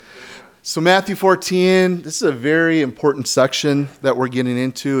So Matthew 14, this is a very important section that we're getting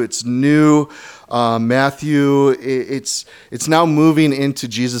into. It's new. Matthew, it's now moving into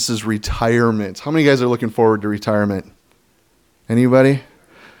Jesus' retirement. How many of you guys are looking forward to retirement? Anybody?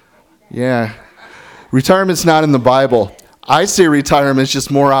 Yeah. Retirement's not in the Bible. I say retirement is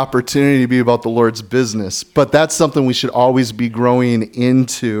just more opportunity to be about the Lord's business, but that's something we should always be growing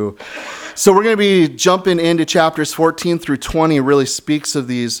into. So we're going to be jumping into chapters 14 through 20. It really speaks of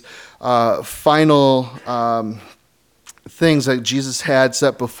these final things that Jesus had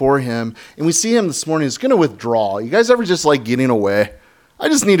set before him. And we see him this morning. He's going to withdraw. You guys ever just like getting away? I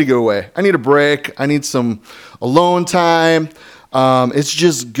just need to go away. I need a break. I need some alone time. It's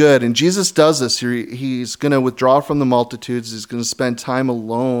just good. And Jesus does this. He's going to withdraw from the multitudes. He's going to spend time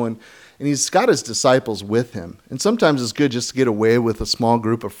alone. And he's got his disciples with him. And sometimes it's good just to get away with a small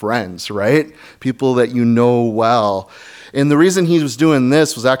group of friends, right? People that you know well. And the reason he was doing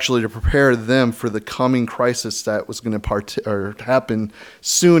this was actually to prepare them for the coming crisis that was going to happen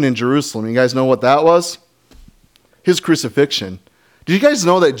soon in Jerusalem. You guys know what that was? His crucifixion. Did you guys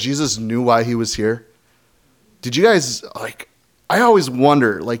know that Jesus knew why he was here? Did you guys, I always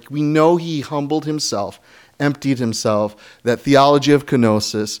wonder, we know he humbled himself, emptied himself, that theology of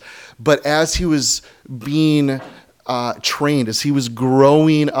kenosis, but as he was being trained, as he was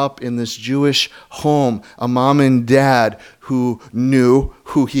growing up in this Jewish home, a mom and dad who knew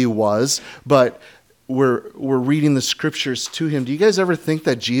who he was, but were reading the scriptures to him. Do you guys ever think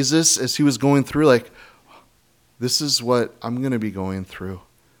that Jesus, as he was going through, this is what I'm going to be going through.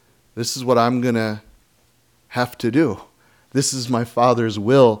 This is what I'm going to have to do. This is my Father's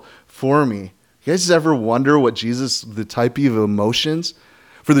will for me. You guys ever wonder what Jesus, the type of emotions?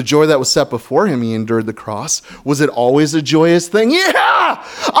 For the joy that was set before him, he endured the cross. Was it always a joyous thing? Yeah!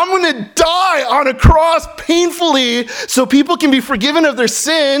 I'm going to die on a cross painfully so people can be forgiven of their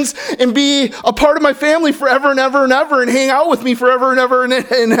sins and be a part of my family forever and ever and ever and hang out with me forever and ever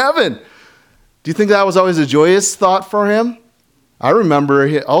in heaven. Do you think that was always a joyous thought for him? I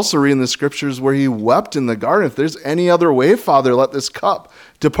remember also reading the scriptures where he wept in the garden. If there's any other way, Father, let this cup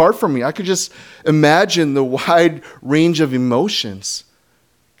depart from me. I could just imagine the wide range of emotions.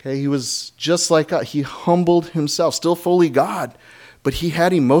 Okay, he was just like God. He humbled himself, still fully God, but he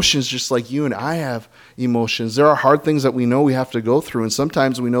had emotions just like you and I have emotions. There are hard things that we know we have to go through, and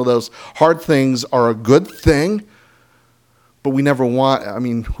sometimes we know those hard things are a good thing, but we never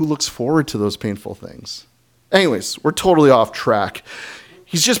who looks forward to those painful things? Anyways, we're totally off track.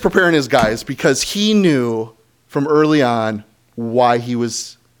 He's just preparing his guys because he knew from early on why he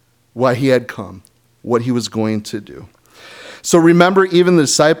had come, what he was going to do. So remember, even the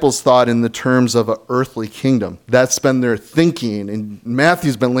disciples thought in the terms of an earthly kingdom. That's been their thinking. And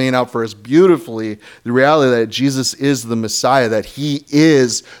Matthew's been laying out for us beautifully the reality that Jesus is the Messiah, that he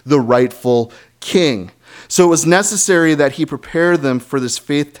is the rightful king. So it was necessary that he prepare them for this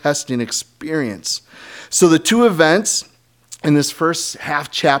faith-testing experience. So the two events in this first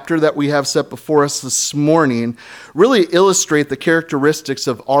half chapter that we have set before us this morning really illustrate the characteristics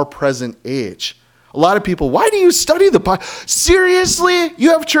of our present age. A lot of people, why do you study the Bible? Seriously? You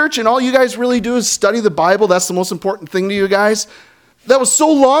have church and all you guys really do is study the Bible? That's the most important thing to you guys? That was so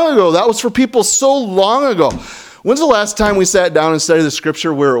long ago. That was for people so long ago. When's the last time we sat down and studied the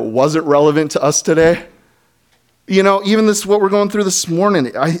scripture where it wasn't relevant to us today? Even this, what we're going through this morning,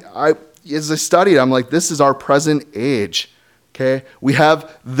 as I studied, I'm like, this is our present age, okay? We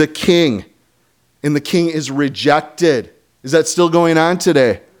have the king, and the king is rejected. Is that still going on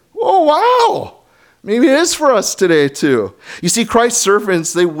today? Oh, wow. Maybe it is for us today, too. You see, Christ's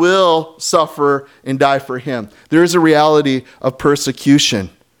servants, they will suffer and die for him. There is a reality of persecution.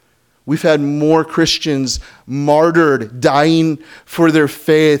 We've had more Christians martyred, dying for their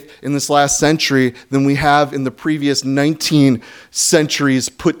faith in this last century than we have in the previous 19 centuries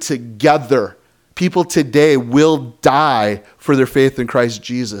put together. People today will die for their faith in Christ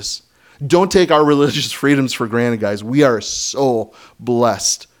Jesus. Don't take our religious freedoms for granted, guys. We are so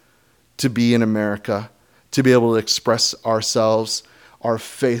blessed to be in America, to be able to express ourselves, our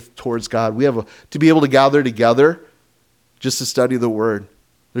faith towards God. To be able to gather together just to study the Word.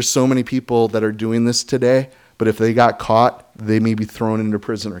 There's so many people that are doing this today, but if they got caught, they may be thrown into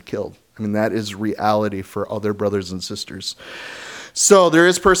prison or killed. That is reality for other brothers and sisters. So there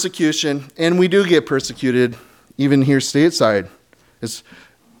is persecution, and we do get persecuted, even here stateside. It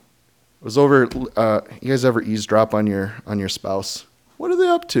was over. You guys ever eavesdrop on your spouse? What are they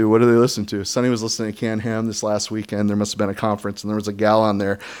up to? What do they listen to? Sonny was listening to Can Ham this last weekend. There must have been a conference, and there was a gal on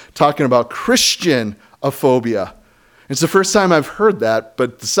there talking about Christianophobia. It's the first time I've heard that,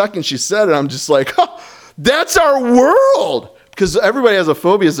 but the second she said it, I'm just like, that's our world. because everybody has a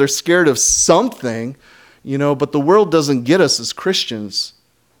phobia. They're scared of something, but the world doesn't get us as Christians.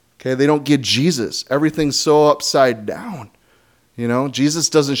 Okay, they don't get Jesus. Everything's so upside down. Jesus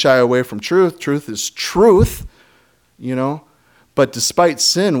doesn't shy away from truth. Truth is truth, But despite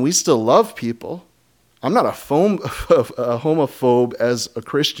sin, we still love people. I'm not a homophobe as a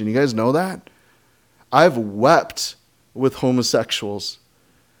Christian. You guys know that? I've wept with homosexuals.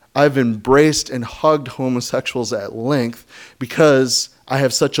 I've embraced and hugged homosexuals at length because I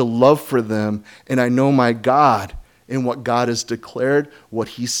have such a love for them, and I know my God and what God has declared, what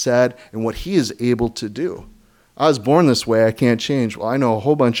he said, and what he is able to do. I was born this way, I can't change. Well, I know a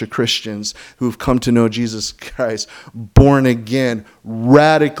whole bunch of Christians who've come to know Jesus Christ, born again,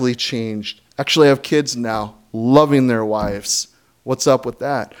 radically changed. Actually have kids now, loving their wives. What's up with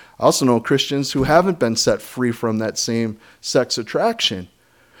that? I also know Christians who haven't been set free from that same sex attraction.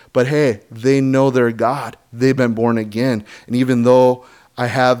 But hey, they know their God. They've been born again. And even though I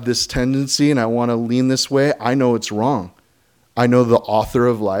have this tendency and I want to lean this way, I know it's wrong. I know the author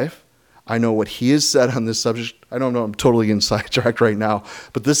of life. I know what he has said on this subject. I don't know, I'm totally getting sidetracked right now.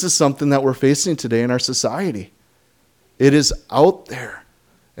 But this is something that we're facing today in our society. It is out there.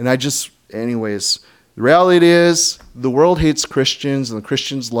 And anyways, the reality is the world hates Christians and the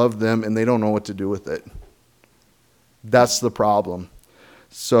Christians love them and they don't know what to do with it. That's the problem.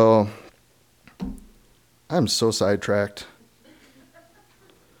 So, I'm so sidetracked.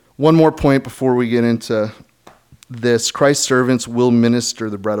 One more point before we get into this. Christ's servants will minister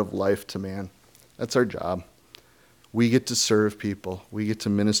the bread of life to man. That's our job. We get to serve people. We get to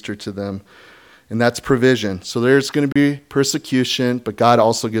minister to them. And that's provision. So there's going to be persecution, but God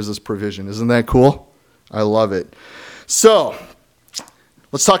also gives us provision. Isn't that cool? I love it. So,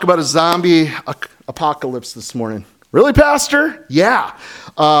 let's talk about a zombie apocalypse this morning. Really, Pastor? Yeah.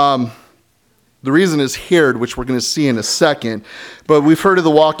 The reason is Herod, which we're going to see in a second. But we've heard of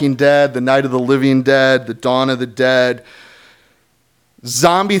the Walking Dead, the Night of the Living Dead, the Dawn of the Dead.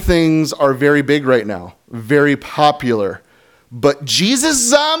 Zombie things are very big right now, very popular. But Jesus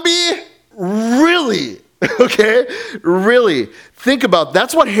zombie? Really? Okay? Really. Think about,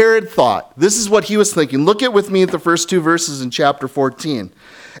 that's what Herod thought. This is what he was thinking. Look with me at the first two verses in chapter 14.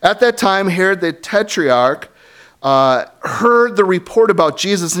 At that time, Herod the Tetrarch heard the report about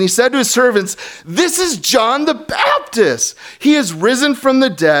Jesus, and he said to his servants, "This is John the Baptist. He is risen from the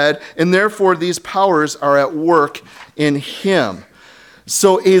dead, and therefore these powers are at work in him."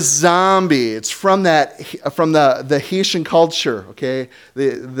 So a zombie, it's from the Haitian culture, okay?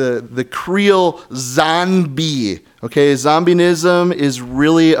 The Creole zombie, okay? Zombinism is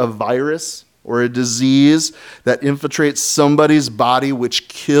really a virus or a disease that infiltrates somebody's body, which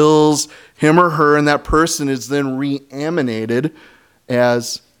kills him or her, and that person is then reanimated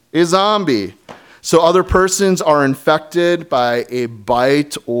as a zombie. So other persons are infected by a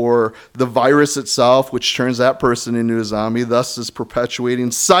bite or the virus itself, which turns that person into a zombie. Thus, this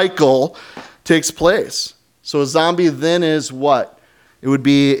perpetuating cycle takes place. So a zombie then is what? It would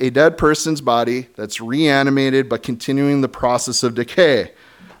be a dead person's body that's reanimated but continuing the process of decay.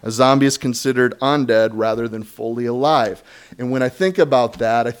 A zombie is considered undead rather than fully alive. And when I think about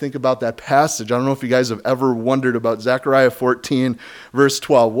that, I think about that passage. I don't know if you guys have ever wondered about Zechariah 14, verse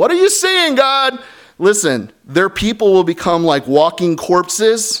 12. What are you saying, God? Listen, their people will become like walking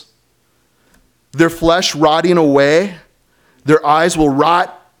corpses, their flesh rotting away, their eyes will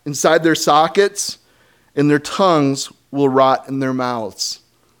rot inside their sockets, and their tongues will rot in their mouths.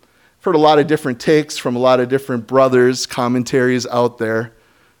 I've heard a lot of different takes from a lot of different brothers, commentaries out there.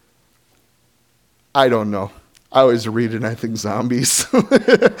 I don't know. I always read it and I think zombies.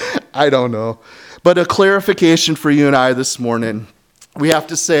 I don't know. But a clarification for you and I this morning. We have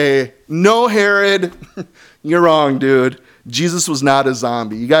to say, no, Herod, you're wrong, dude. Jesus was not a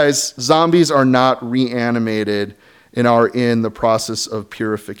zombie. You guys, zombies are not reanimated and are in the process of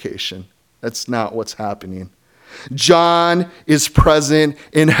purification. That's not what's happening. John is present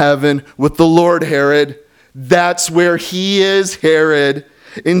in heaven with the Lord, Herod. That's where he is, Herod.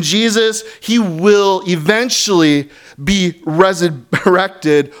 In Jesus, he will eventually be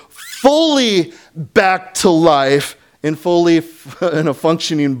resurrected fully back to life and fully in a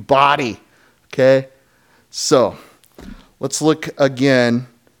functioning body. Okay? So, let's look again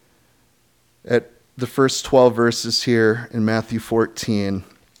at the first 12 verses here in Matthew 14.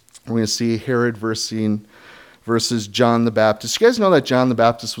 We're going to see Herod versus John the Baptist. You guys know that John the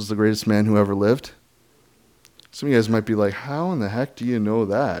Baptist was the greatest man who ever lived? Some of you guys might be like, how in the heck do you know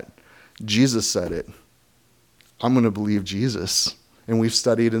that? Jesus said it. I'm going to believe Jesus. And we've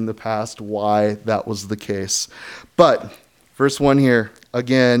studied in the past why that was the case. But, verse 1 here,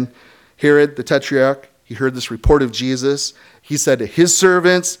 again, Herod the Tetrarch, he heard this report of Jesus. He said to his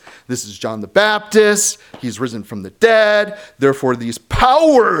servants, "This is John the Baptist. He's risen from the dead. Therefore, these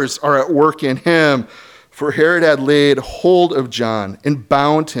powers are at work in him." For Herod had laid hold of John and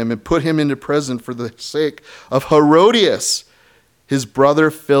bound him and put him into prison for the sake of Herodias, his brother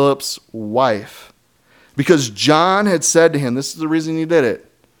Philip's wife. Because John had said to him, this is the reason he did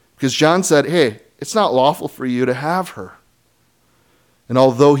it, because John said, "Hey, it's not lawful for you to have her." And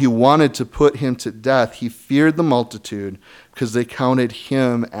although he wanted to put him to death, he feared the multitude because they counted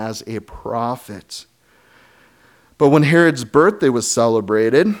him as a prophet. But when Herod's birthday was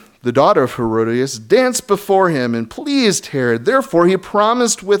celebrated, the daughter of Herodias danced before him and pleased Herod. Therefore, he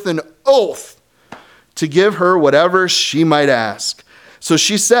promised with an oath to give her whatever she might ask. So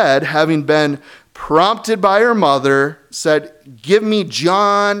she said, having been prompted by her mother, said, "Give me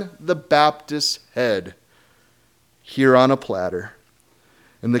John the Baptist's head here on a platter."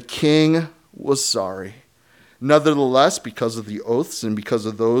 And the king was sorry. Nevertheless, because of the oaths and because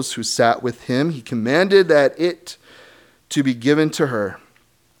of those who sat with him, he commanded that it to be given to her.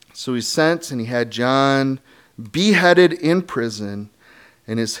 So he sent, and he had John beheaded in prison,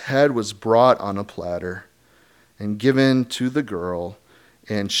 and his head was brought on a platter and given to the girl,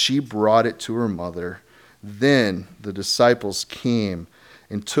 and she brought it to her mother. Then the disciples came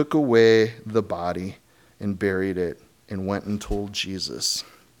and took away the body and buried it and went and told Jesus.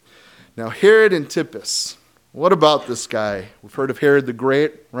 Now, Herod Antipas, what about this guy? We've heard of Herod the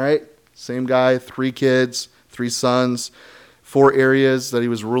Great, right? Same guy, 3 kids, 3 sons, 4 areas that he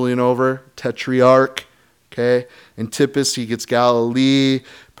was ruling over, tetrarch, okay? Antipas, he gets Galilee,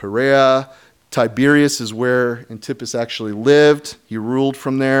 Perea. Tiberias is where Antipas actually lived. He ruled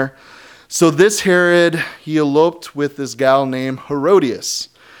from there. So this Herod, he eloped with this gal named Herodias,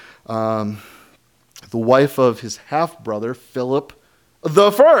 the wife of his half-brother, Philip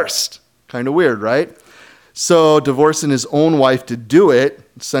the First. Kind of weird, right? So divorcing his own wife to do it,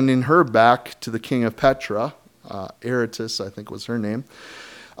 sending her back to the king of Petra, Aretas, I think was her name.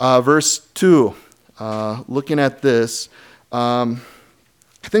 Verse 2, looking at this, I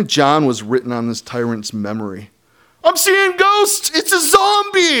think John was written on this tyrant's memory. "I'm seeing ghosts. It's a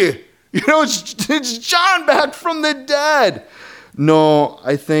zombie. It's John back from the dead." No,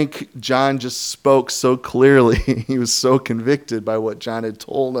 I think John just spoke so clearly. He was so convicted by what John had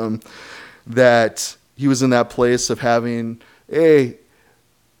told him that he was in that place of having, hey,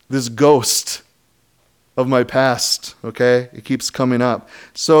 this ghost of my past, okay? It keeps coming up.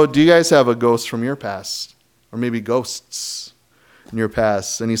 So do you guys have a ghost from your past? Or maybe ghosts in your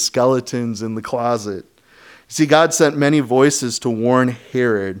past? Any skeletons in the closet? See, God sent many voices to warn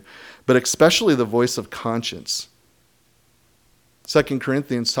Herod, but especially the voice of conscience. 2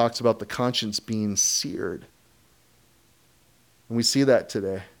 Corinthians talks about the conscience being seared. And we see that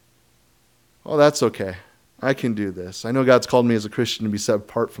today. Oh, that's okay. I can do this. I know God's called me as a Christian to be set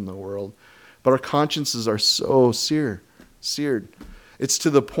apart from the world. But our consciences are so seared. It's to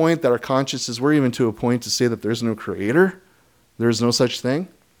the point that our consciences, we're even to a point to say that there's no creator. There's no such thing.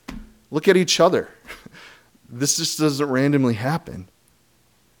 Look at each other. This just doesn't randomly happen.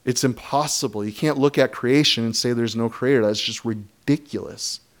 It's impossible. You can't look at creation and say there's no creator. That's just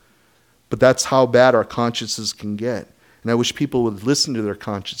ridiculous. But that's how bad our consciences can get. And I wish people would listen to their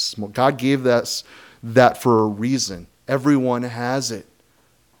consciences more. God gave us that for a reason. Everyone has it.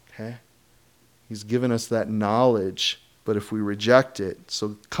 Okay? He's given us that knowledge, but if we reject it.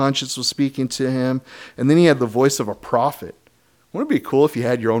 So conscience was speaking to him, and then he had the voice of a prophet. Wouldn't it be cool if you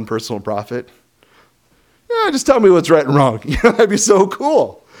had your own personal prophet? Yeah, just tell me what's right and wrong. That'd be so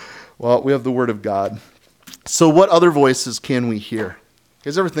cool. Well, we have the word of God. So what other voices can we hear? You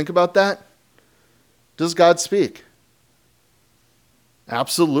guys ever think about that? Does God speak?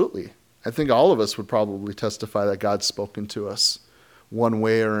 Absolutely. I think all of us would probably testify that God's spoken to us one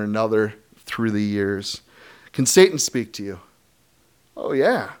way or another through the years. Can Satan speak to you? Oh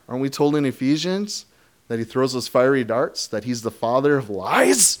yeah. Aren't we told in Ephesians that he throws us fiery darts, that he's the father of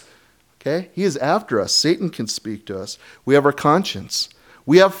lies? Okay? He is after us. Satan can speak to us. We have our conscience.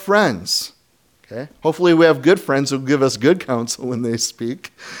 We have friends. Okay? Hopefully we have good friends who give us good counsel when they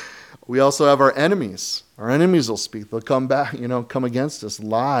speak. We also have our enemies. Our enemies will speak. They'll come back, come against us,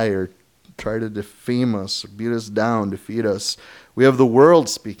 lie, or try to defame us, or beat us down, defeat us. We have the world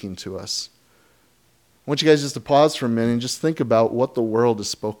speaking to us. I want you guys just to pause for a minute and just think about what the world has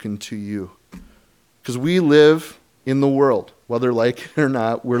spoken to you. Because we live in the world. Whether like it or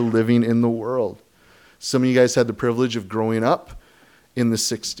not, we're living in the world. Some of you guys had the privilege of growing up in the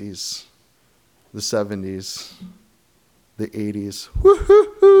 60s, the 70s, the 80s,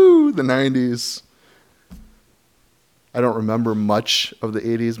 woo-hoo-hoo, the 90s. I don't remember much of the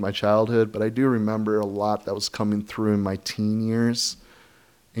 80s, my childhood, but I do remember a lot that was coming through in my teen years,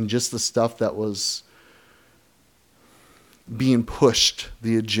 and just the stuff that was being pushed,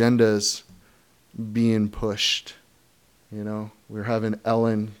 the agendas being pushed. You know, we were having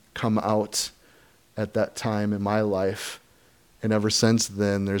Ellen come out at that time in my life, and ever since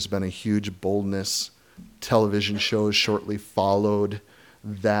then, there's been a huge boldness. Television shows shortly followed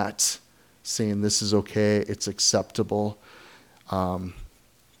that, saying this is okay, it's acceptable. A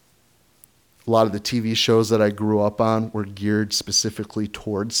lot of the TV shows that I grew up on were geared specifically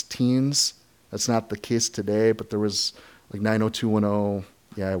towards teens. That's not the case today, but there was like 90210.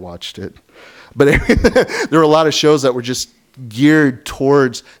 Yeah, I watched it. But there were a lot of shows that were just geared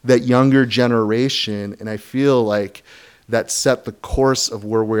towards that younger generation, and I feel like that set the course of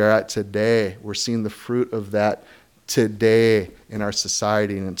where we're at today. We're seeing the fruit of that today in our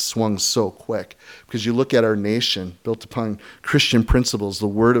society, and it swung so quick. Because you look at our nation, built upon Christian principles, the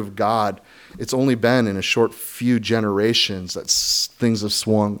Word of God, it's only been in a short few generations that things have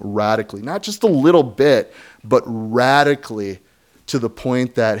swung radically. Not just a little bit, but radically, to the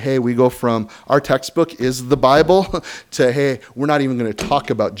point that, hey, we go from our textbook is the Bible to, hey, we're not even going to talk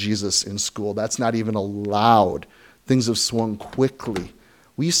about Jesus in school. That's not even allowed. Things have swung quickly.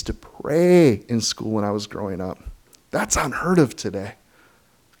 We used to pray in school when I was growing up. That's unheard of today.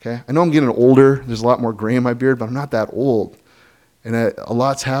 Okay, I know I'm getting older. There's a lot more gray in my beard, but I'm not that old. And a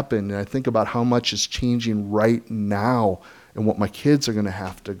lot's happened, and I think about how much is changing right now and what my kids are going to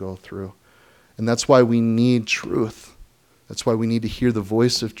have to go through. And that's why we need truth. That's why we need to hear the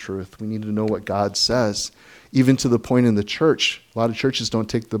voice of truth. We need to know what God says. Even to the point in the church, a lot of churches don't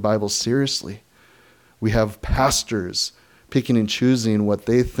take the Bible seriously. We have pastors picking and choosing what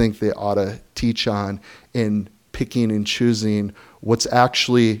they think they ought to teach on, and picking and choosing what's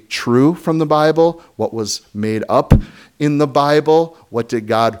actually true from the Bible, what was made up in the Bible, what did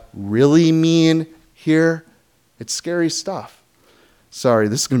God really mean here. It's scary stuff. Sorry,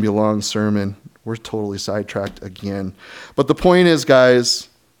 this is going to be a long sermon. We're totally sidetracked again. But the point is, guys,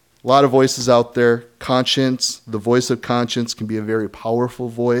 a lot of voices out there. Conscience, the voice of conscience can be a very powerful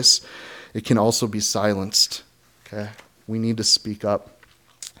voice. It can also be silenced. Okay? We need to speak up.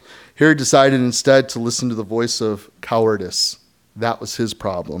 Herod decided instead to listen to the voice of cowardice. That was his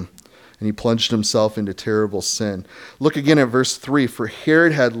problem. And he plunged himself into terrible sin. Look again at verse 3. For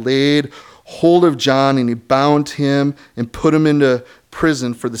Herod had laid hold of John, and he bound him and put him into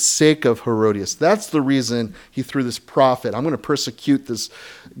prison for the sake of Herodias. That's the reason he threw this prophet. I'm going to persecute this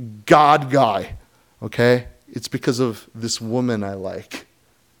God guy. Okay? It's because of this woman I like.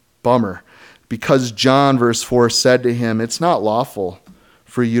 Bummer. Because John, verse 4, said to him, it's not lawful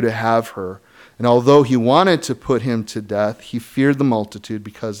for you to have her. And although he wanted to put him to death, he feared the multitude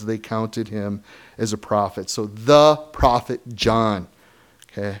because they counted him as a prophet. So the prophet John,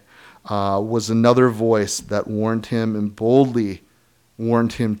 okay, was another voice that warned him and boldly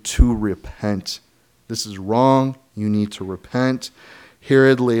warned him to repent. This is wrong. You need to repent.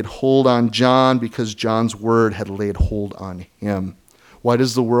 Herod laid hold on John because John's word had laid hold on him. Why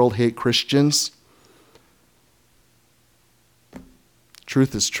does the world hate Christians?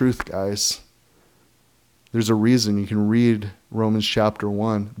 Truth is truth, guys. There's a reason. You can read Romans chapter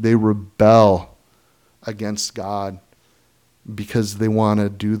 1. They rebel against God because they want to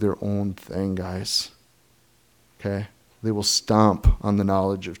do their own thing, guys. Okay? They will stomp on the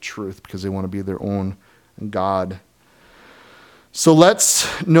knowledge of truth because they want to be their own God. So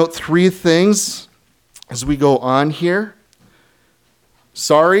let's note three things as we go on here.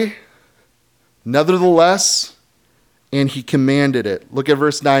 Sorry, nevertheless, and he commanded it. Look at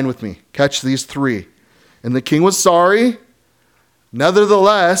verse 9 with me. Catch these three. And the king was sorry,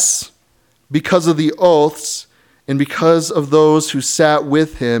 nevertheless, because of the oaths and because of those who sat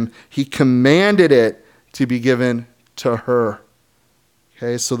with him, he commanded it to be given to her.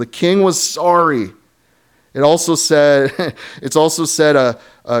 Okay, so the king was sorry. It's also said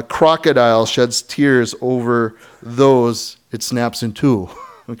a crocodile sheds tears over those it snaps in two.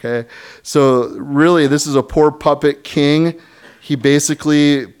 Okay, so really this is a poor puppet king. He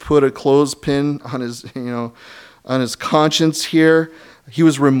basically put a clothespin on his conscience here. He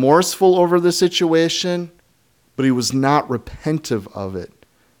was remorseful over the situation, but he was not repentive of it.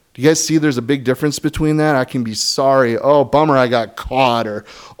 Do you guys see there's a big difference between that? I can be sorry. Oh, bummer, I got caught. Or,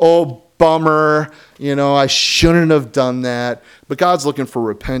 oh, bummer, I shouldn't have done that. But God's looking for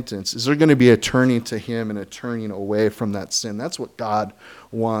repentance. Is there going to be a turning to him and a turning away from that sin? That's what God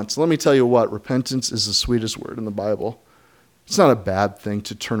wants. Let me tell you what, repentance is the sweetest word in the Bible. It's not a bad thing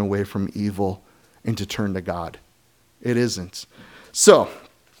to turn away from evil and to turn to God. It isn't. So,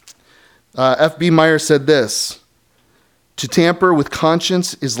 F.B. Meyer said this. To tamper with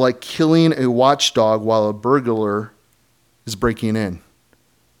conscience is like killing a watchdog while a burglar is breaking in.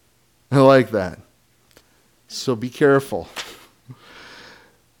 I like that. So be careful.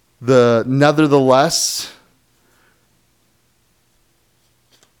 Nevertheless,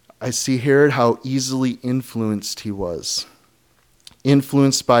 I see Herod how easily influenced he was.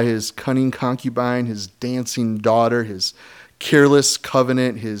 Influenced by his cunning concubine, his dancing daughter, his careless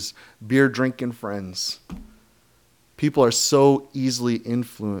covenant, his beer-drinking friends. People are so easily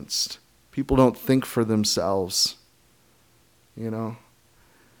influenced. People don't think for themselves.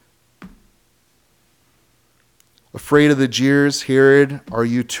 Afraid of the jeers, Herod, are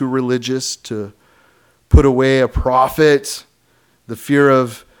you too religious to put away a prophet? The fear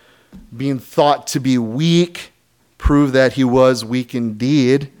of being thought to be weak proved that he was weak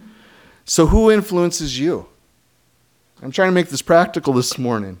indeed. So who influences you? I'm trying to make this practical this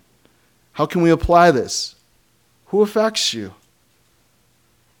morning. How can we apply this? Who affects you?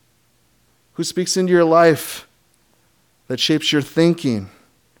 Who speaks into your life that shapes your thinking?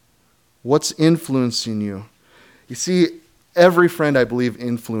 What's influencing you? You see, every friend, I believe,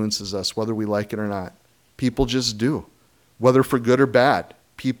 influences us, whether we like it or not. People just do. Whether for good or bad,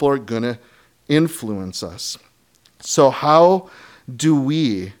 people are going to influence us. So how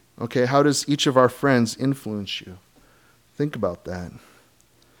does each of our friends influence you? Think about that.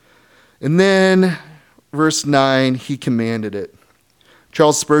 And then, verse 9, he commanded it.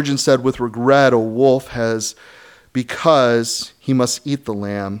 Charles Spurgeon said, with regret, a wolf has, because he must eat the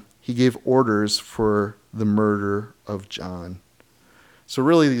lamb, he gave orders for the murder of John. So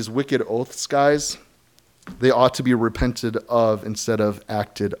really, these wicked oaths, guys, they ought to be repented of instead of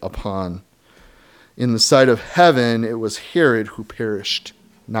acted upon. In the sight of heaven, it was Herod who perished,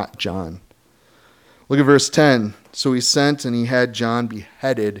 not John. Look at verse 10. So he sent and he had John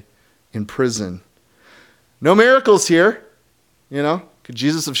beheaded in prison. No miracles here. Could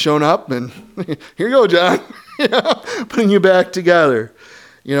Jesus have shown up and here you go, John, putting you back together.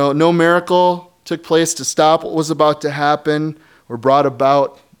 No miracle took place to stop what was about to happen or brought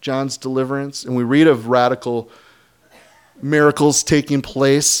about John's deliverance. And we read of radical miracles taking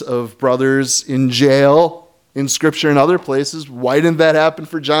place of brothers in jail in Scripture and other places. Why didn't that happen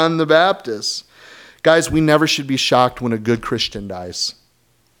for John the Baptist? Guys, we never should be shocked when a good Christian dies.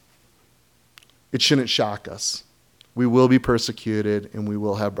 It shouldn't shock us. We will be persecuted, and we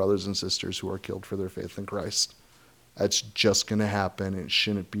will have brothers and sisters who are killed for their faith in Christ. That's just going to happen. It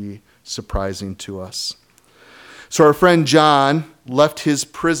shouldn't be surprising to us. So our friend John left his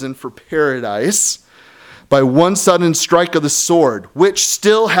prison for paradise by one sudden strike of the sword, which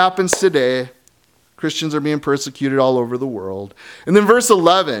still happens today. Christians are being persecuted all over the world. And then verse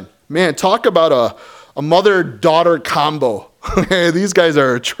 11, man, talk about a mother-daughter combo. These guys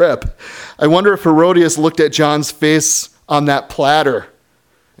are a trip. I wonder if Herodias looked at John's face on that platter,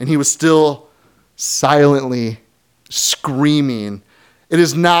 and he was still silently screaming, "It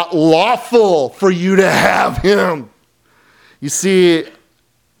is not lawful for you to have him." You see,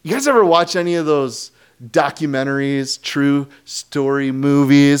 you guys ever watch any of those documentaries, true story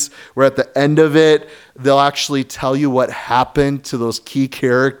movies, where at the end of it, they'll actually tell you what happened to those key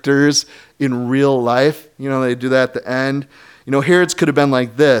characters in real life? They do that at the end. Herod's could have been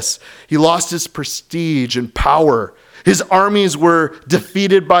like this. He lost his prestige and power. His armies were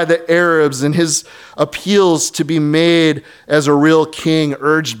defeated by the Arabs, and his appeals to be made as a real king,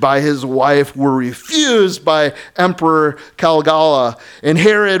 urged by his wife, were refused by Emperor Caligula. And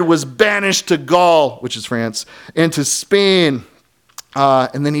Herod was banished to Gaul, which is France, and to Spain.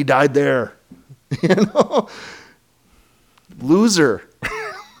 And then he died there. Loser.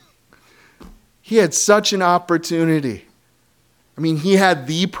 He had such an opportunity. He had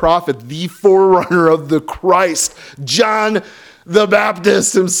the prophet, the forerunner of the Christ, John the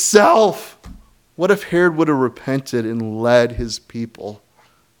Baptist himself. What if Herod would have repented and led his people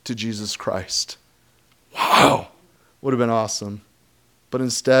to Jesus Christ? Wow, would have been awesome. But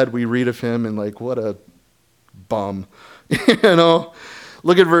instead, we read of him and what a bum.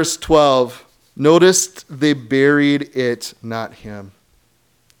 Look at verse 12. Notice they buried it, not him.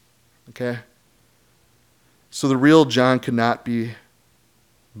 Okay? So the real John could not be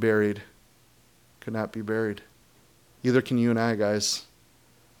buried. Could not be buried. Either can you and I, guys.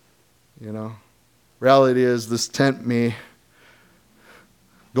 Reality is this tent may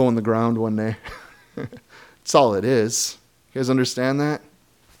go in the ground one day. That's all it is. You guys understand that?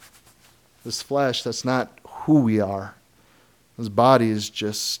 This flesh, that's not who we are. This body is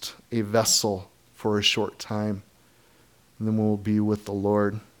just a vessel for a short time. And then we'll be with the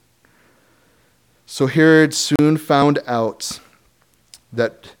Lord. So Herod soon found out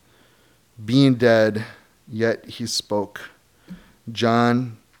that being dead, yet he spoke.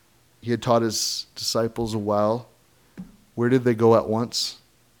 John, he had taught his disciples well. Where did they go at once?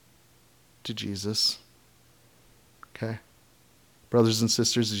 To Jesus. Okay. Brothers and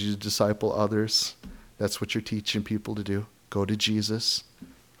sisters, as you disciple others, that's what you're teaching people to do. Go to Jesus.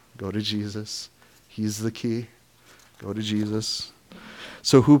 Go to Jesus. He's the key. Go to Jesus.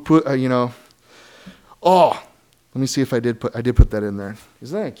 So who put, let me see if I did put that in there.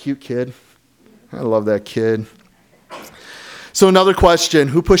 Isn't that a cute kid? I love that kid. So another question,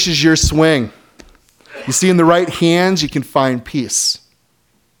 who pushes your swing? You see, in the right hands, you can find peace,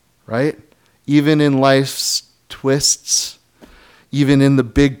 right? Even in life's twists, even in the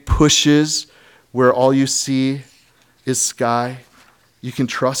big pushes where all you see is sky, you can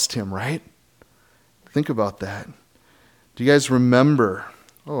trust him, right? Think about that. Do you guys remember?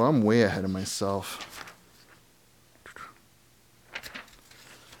 Oh, I'm way ahead of myself.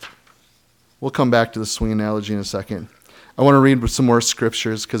 We'll come back to the swing analogy in a second. I want to read some more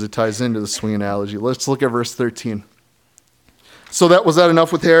scriptures because it ties into the swing analogy. Let's look at verse 13. So was that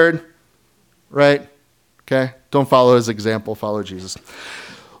enough with Herod? Right? Okay. Don't follow his example. Follow Jesus.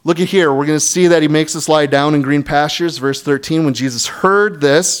 Look at here. We're going to see that he makes us lie down in green pastures. Verse 13, when Jesus heard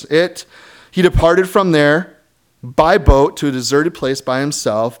this, he departed from there by boat to a deserted place by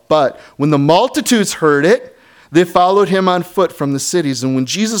himself. But when the multitudes heard it, they followed him on foot from the cities. And when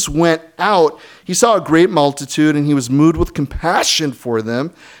Jesus went out, he saw a great multitude, and he was moved with compassion for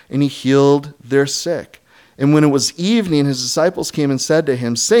them, and he healed their sick. And when it was evening, his disciples came and said to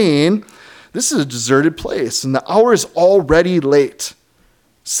him, saying, this is a deserted place, and the hour is already late.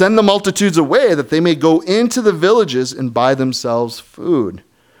 Send the multitudes away, that they may go into the villages and buy themselves food.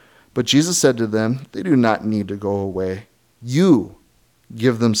 But Jesus said to them, they do not need to go away. You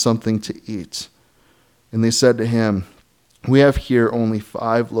give them something to eat. And they said to him, we have here only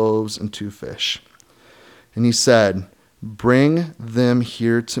 5 loaves and 2 fish. And he said, bring them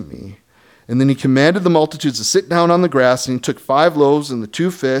here to me. And then he commanded the multitudes to sit down on the grass, and he took 5 loaves and the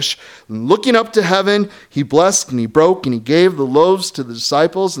 2 fish. And looking up to heaven, he blessed and he broke, and he gave the loaves to the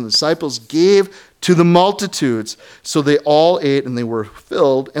disciples, and the disciples gave to the multitudes. So they all ate, and they were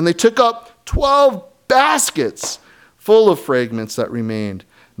filled. And they took up 12 baskets full of fragments that remained.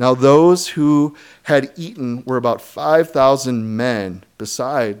 Now those who had eaten were about 5,000 men,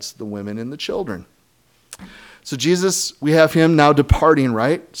 besides the women and the children. So Jesus, we have him now departing,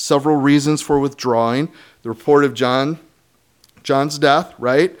 right? Several reasons for withdrawing. The report of John's death,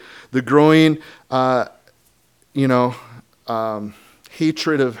 right? The growing,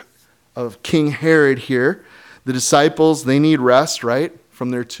 hatred of King Herod here. The disciples, they need rest, right?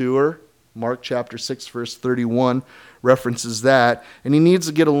 From their tour. Mark chapter 6, verse 31 references that. And he needs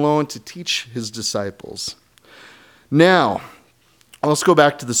to get alone to teach his disciples. Now, let's go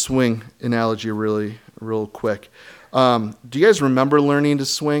back to the swing analogy real quick. Do you guys remember learning to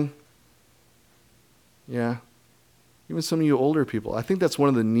swing? Yeah. Even some of you older people. I think that's one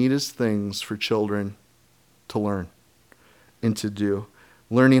of the neatest things for children to learn and to do.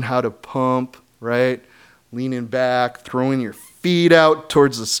 Learning how to pump, right? Leaning back, throwing your feet out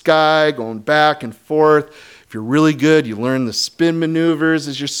towards the sky, going back and forth. If you're really good, you learn the spin maneuvers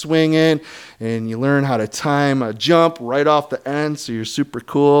as you're swinging, and you learn how to time a jump right off the end, so you're super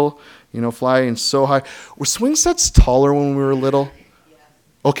cool, flying so high. Were swing sets taller when we were little?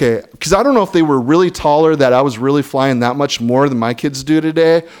 Okay, because I don't know if they were really taller, that I was really flying that much more than my kids do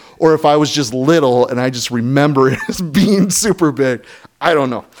today, or if I was just little and I just remember it as being super big. I don't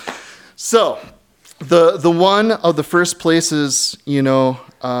know. So the one of the first places,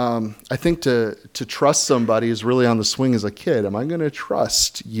 I think to trust somebody is really on the swing as a kid. Am I going to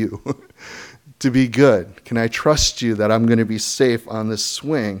trust you to be good? Can I trust you that I'm going to be safe on this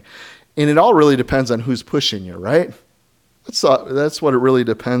swing? And it all really depends on who's pushing you, right? That's what it really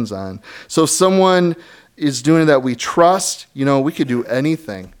depends on. So if someone is doing it that we trust, we could do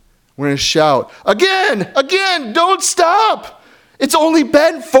anything. We're going to shout, again, don't stop. It's only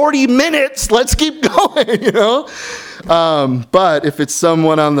been 40 minutes. Let's keep going, But if it's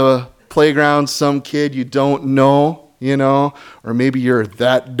someone on the playground, some kid you don't know, or maybe you're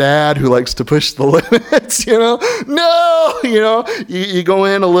that dad who likes to push the limits, you go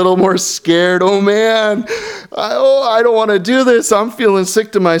in a little more scared. Oh man, I don't want to do this. I'm feeling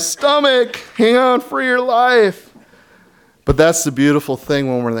sick to my stomach. Hang on for your life. But that's the beautiful thing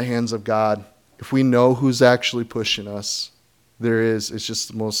when we're in the hands of God. If we know who's actually pushing us, it's just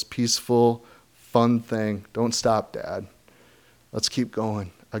the most peaceful, fun thing. Don't stop, Dad. Let's keep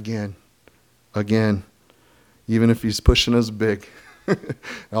going. Again. Even if he's pushing us big.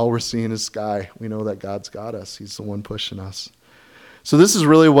 All we're seeing is sky. We know that God's got us. He's the one pushing us. So this is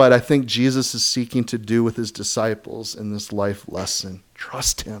really what I think Jesus is seeking to do with his disciples in this life lesson.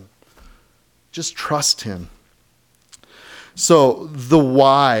 Trust him. Just trust him. So the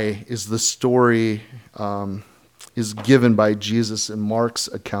why is the story is given by Jesus in Mark's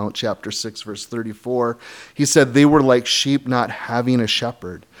account, chapter 6, verse 34. He said they were like sheep not having a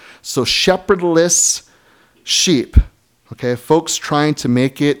shepherd. So shepherdless sheep, okay, folks trying to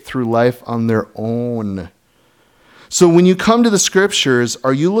make it through life on their own. So when you come to the scriptures,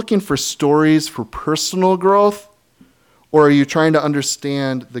 are you looking for stories for personal growth, or are you trying to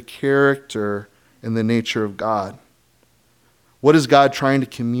understand the character and the nature of God? What is God trying to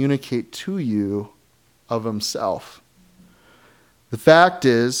communicate to you of himself? The fact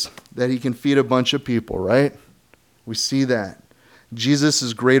is that he can feed a bunch of people, right? We see that. Jesus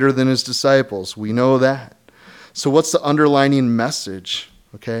is greater than his disciples. We know that. So what's the underlining message?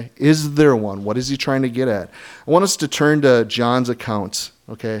 Okay, is there one? What is he trying to get at? I want us to turn to John's account.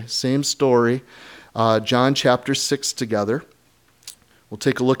 Okay, same story. John chapter 6 together. We'll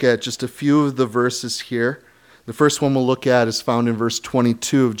take a look at just a few of the verses here. The first one we'll look at is found in verse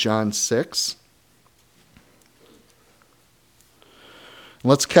 22 of John 6.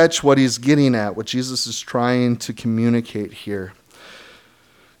 Let's catch what he's getting at, what Jesus is trying to communicate here.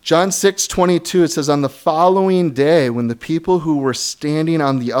 John 6:22, it says, on the following day, when the people who were standing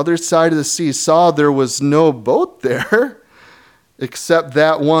on the other side of the sea saw there was no boat there, except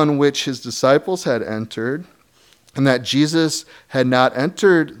that one which his disciples had entered, and that Jesus had not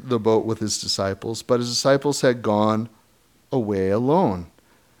entered the boat with his disciples, but his disciples had gone away alone.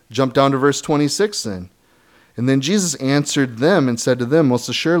 Jump down to verse 26 then. And then Jesus answered them and said to them, most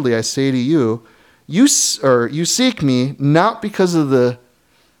assuredly I say to you, you seek me not because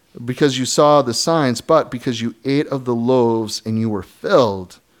you saw the signs, but because you ate of the loaves and you were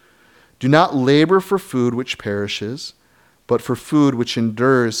filled. Do not labor for food which perishes, but for food which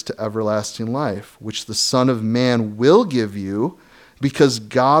endures to everlasting life, which the Son of Man will give you, because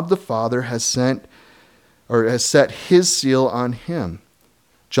God the Father has set his seal on him.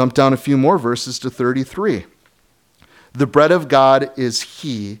 Jump down a few more verses to 33. The bread of God is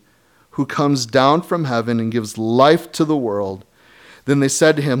he who comes down from heaven and gives life to the world. Then they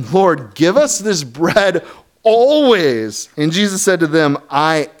said to him, Lord, give us this bread always. And Jesus said to them,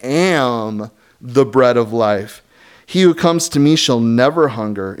 I am the bread of life. He who comes to me shall never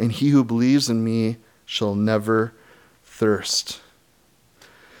hunger, and he who believes in me shall never thirst.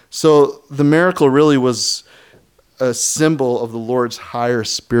 So the miracle really was a symbol of the Lord's higher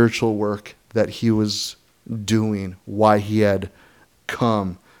spiritual work that he was doing, why he had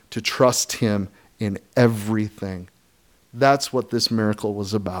come to trust him in everything. That's what this miracle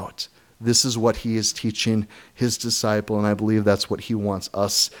was about. This is what he is teaching his disciple, and I believe that's what he wants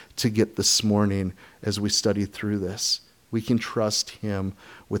us to get this morning as we study through this. We can trust him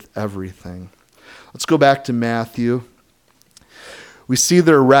with everything. Let's go back to Matthew. We see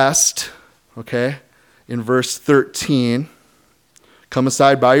their rest, okay, in verse 13. Come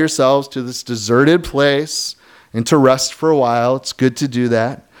aside by yourselves to this deserted place and to rest for a while. It's good to do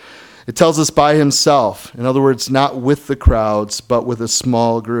that. It tells us by himself. In other words, not with the crowds, but with a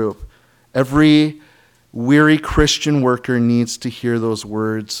small group. Every weary Christian worker needs to hear those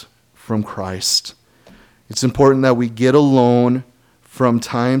words from Christ. It's important that we get alone from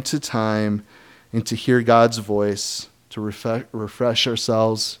time to time and to hear God's voice, to refresh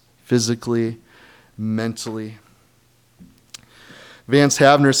ourselves physically, mentally. Vance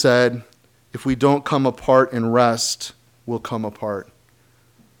Havner said, if we don't come apart and rest, we'll come apart.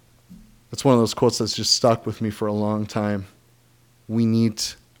 That's one of those quotes that's just stuck with me for a long time. We need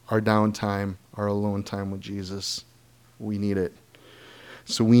our downtime, our alone time with Jesus. We need it.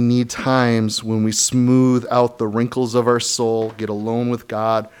 So we need times when we smooth out the wrinkles of our soul, get alone with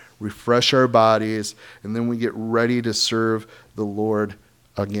God, refresh our bodies, and then we get ready to serve the Lord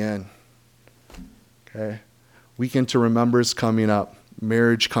again. Okay? Weekend to Remember is coming up.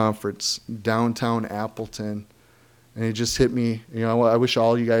 Marriage conference, downtown Appleton. And it just hit me, I wish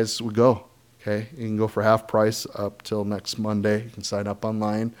all you guys would go. Okay? You can go for half price up till next Monday. You can sign up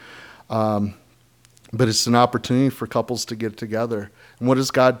online. But it's an opportunity for couples to get together. And what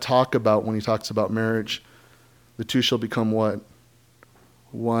does God talk about when he talks about marriage? The two shall become what?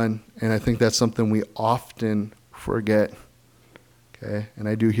 One. And I think that's something we often forget. Okay? And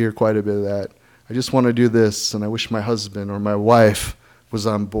I do hear quite a bit of that. I just want to do this, and I wish my husband or my wife was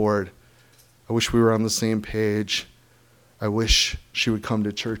on board. I wish we were on the same page. I wish she would come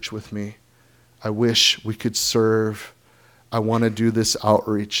to church with me. I wish we could serve. I want to do this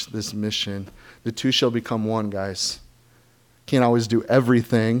outreach, this mission. The two shall become one, guys. Can't always do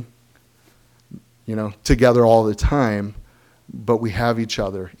everything, together all the time, but we have each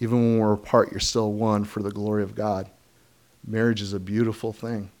other. Even when we're apart, you're still one for the glory of God. Marriage is a beautiful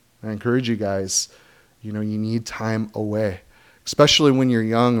thing. I encourage you guys, you need time away, especially when you're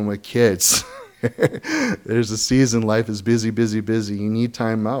young and with kids. There's a season, life is busy, busy, busy. You need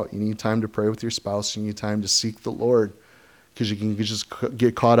time out. You need time to pray with your spouse. You need time to seek the Lord, because you can just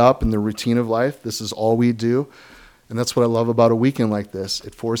get caught up in the routine of life. This is all we do. And that's what I love about a weekend like this.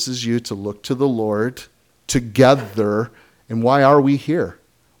 It forces you to look to the Lord together. And why are we here?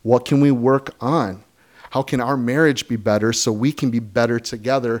 What can we work on? How can our marriage be better so we can be better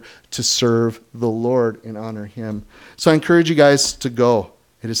together to serve the Lord and honor him? So I encourage you guys to go.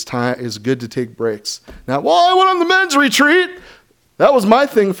 It is good to take breaks. Now, I went on the men's retreat. That was my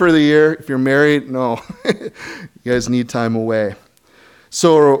thing for the year. If you're married, no. You guys need time away.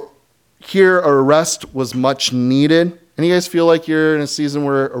 So here, a rest was much needed. Any guys feel like you're in a season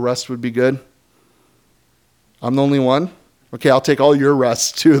where a rest would be good? I'm the only one? Okay, I'll take all your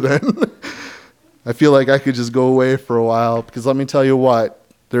rests too then. I feel like I could just go away for a while, because let me tell you what,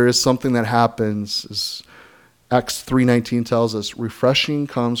 there is something that happens. As Acts 3:19 tells us, refreshing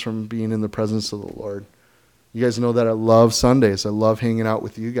comes from being in the presence of the Lord. You guys know that I love Sundays. I love hanging out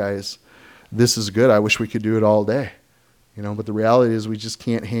with you guys. This is good. I wish we could do it all day. But the reality is we just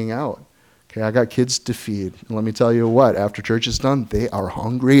can't hang out. Okay, I got kids to feed. And let me tell you what, after church is done, they are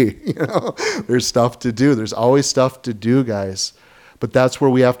hungry. There's stuff to do. There's always stuff to do, guys. But that's where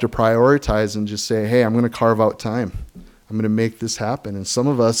we have to prioritize and just say, hey, I'm going to carve out time. I'm going to make this happen. And some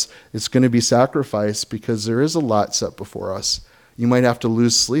of us, it's going to be sacrifice, because there is a lot set before us. You might have to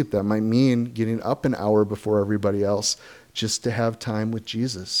lose sleep. That might mean getting up an hour before everybody else just to have time with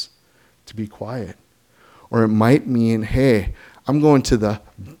Jesus, to be quiet. Or it might mean, hey, I'm going to the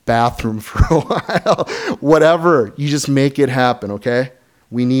bathroom for a while. Whatever. You just make it happen, okay?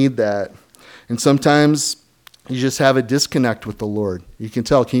 We need that. And sometimes you just have a disconnect with the Lord. You can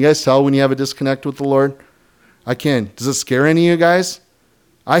tell. Can you guys tell when you have a disconnect with the Lord? I can. Does it scare any of you guys?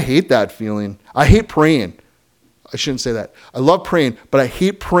 I hate that feeling. I hate praying. I shouldn't say that. I love praying, but I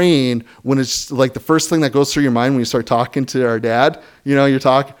hate praying when it's like the first thing that goes through your mind when you start talking to our dad. You're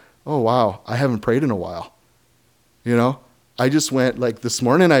talking, oh, wow, I haven't prayed in a while. I just went, like this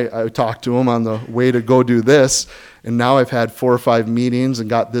morning, I talked to him on the way to go do this, and now I've had 4 or 5 meetings and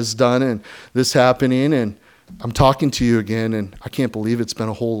got this done and this happening, and I'm talking to you again, and I can't believe it's been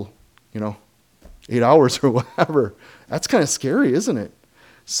a whole, 8 hours or whatever. That's kind of scary, isn't it?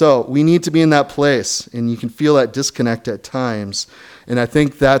 So we need to be in that place, and you can feel that disconnect at times. And I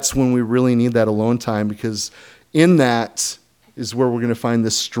think that's when we really need that alone time, because in that is where we're going to find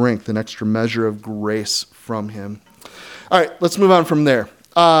this strength, an extra measure of grace from him. All right, let's move on from there.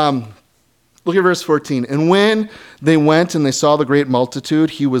 Look at verse 14. And when they went and they saw the great multitude,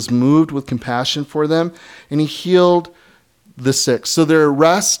 he was moved with compassion for them, and he healed the sick. So their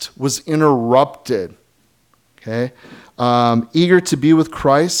rest was interrupted. Okay? Eager to be with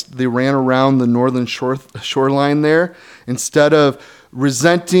Christ, they ran around the northern shoreline there. Instead of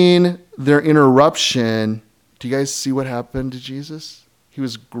resenting their interruption, do you guys see what happened to Jesus? He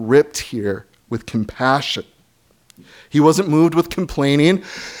was gripped here with compassion. He wasn't moved with complaining.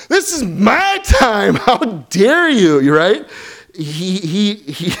 This is my time. How dare you? You're right.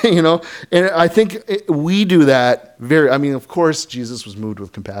 He and I think we do that of course, Jesus was moved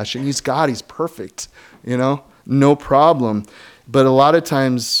with compassion. He's God. He's perfect, no problem. But a lot of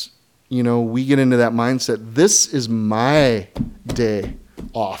times, we get into that mindset. This is my day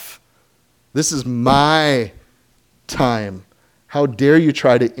off. This is my time. How dare you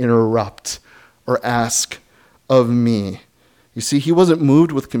try to interrupt or ask of me? You see, he wasn't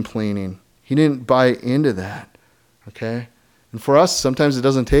moved with complaining. He didn't buy into that, okay? And for us, sometimes it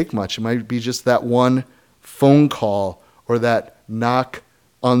doesn't take much. It might be just that one phone call or that knock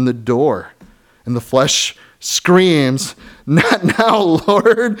on the door. And the flesh screams, not now,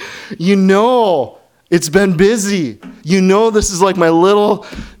 Lord. It's been busy. This is like my little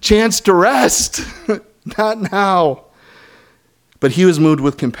chance to rest. Not now. But he was moved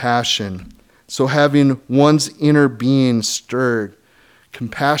with compassion. So having one's inner being stirred.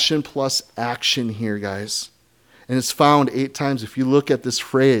 Compassion plus action here, guys. And it's found 8 times. If you look at this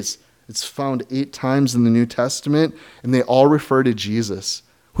phrase, it's found 8 times in the New Testament, and they all refer to Jesus.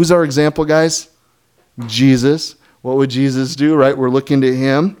 Who's our example, guys? Jesus. What would Jesus do, right? We're looking to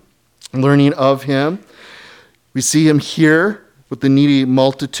him, learning of him. We see him here with the needy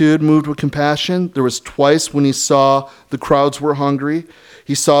multitude, moved with compassion. There was twice when he saw the crowds were hungry.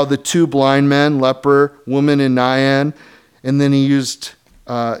 He saw the 2 blind men, leper, woman, and Nain, and then he used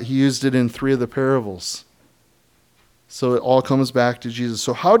it in 3 of the parables. So it all comes back to Jesus.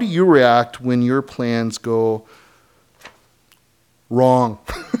 So how do you react when your plans go Wrong.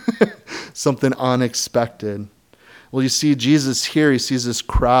 Something unexpected. Well, you see Jesus here, he sees this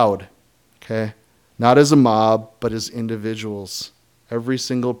crowd, okay? Not as a mob, but as individuals. Every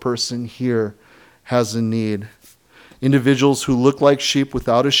single person here has a need. Individuals who look like sheep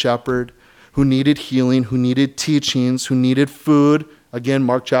without a shepherd, who needed healing, who needed teachings, who needed food. Again,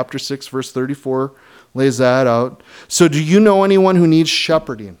 Mark chapter 6, verse 34 lays that out. So do you know anyone who needs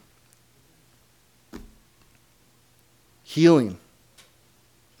shepherding? Healing?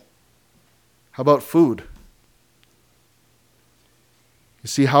 How about food? You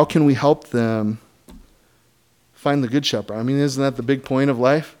see, how can we help them find the good shepherd? I mean, isn't that the big point of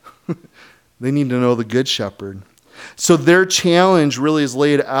life? They need to know the good shepherd. So their challenge really is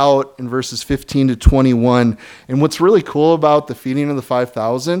laid out in verses 15 to 21. And what's really cool about the feeding of the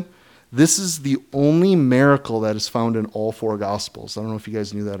 5,000, this is the only miracle that is found in all four Gospels. I don't know if you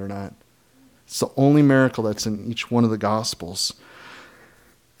guys knew that or not. It's the only miracle that's in each one of the Gospels.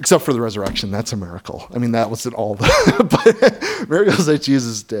 Except for the resurrection. That's a miracle. I mean, that wasn't all the miracles that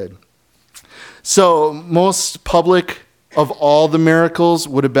Jesus did. So most public of all the miracles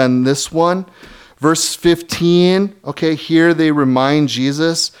would have been this one. Verse 15, okay, here they remind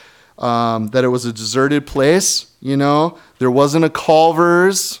Jesus that it was a deserted place, you know. There wasn't a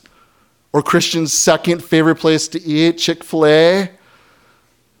Culver's or Christian's second favorite place to eat, Chick-fil-A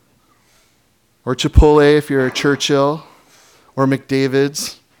or Chipotle if you're a Churchill or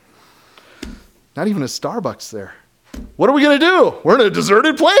McDavid's. Not even a Starbucks there. What are we going to do? We're in a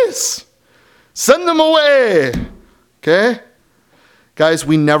deserted place. Send them away, okay? Guys,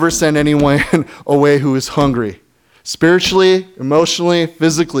 we never send anyone away who is hungry. Spiritually, emotionally,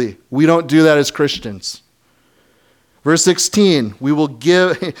 physically. We don't do that as Christians. Verse 16,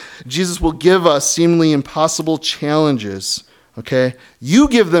 Jesus will give us seemingly impossible challenges. Okay? You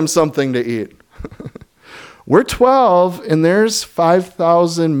give them something to eat. We're 12, and there's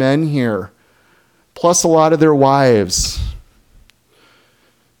 5,000 men here, plus a lot of their wives.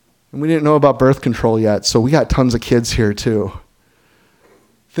 And we didn't know about birth control yet, so we got tons of kids here too.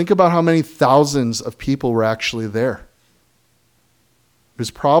 Think about how many thousands of people were actually there. It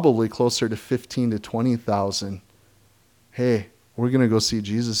was probably closer to 15 to 20,000. Hey, we're going to go see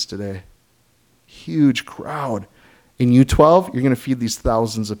Jesus today. Huge crowd. And you 12, you're going to feed these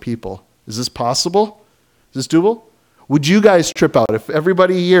thousands of people. Is this possible? Is this doable? Would you guys trip out if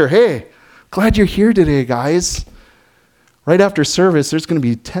everybody here, hey, glad you're here today, guys. Right after service, there's going to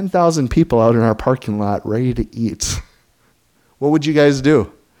be 10,000 people out in our parking lot ready to eat. What would you guys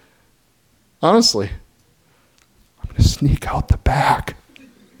do? Honestly, I'm going to sneak out the back.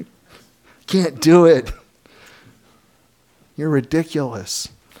 Can't do it. You're ridiculous.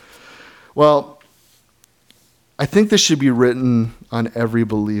 Well, I think this should be written on every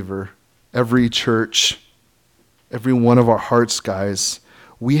believer, every church, every one of our hearts, guys.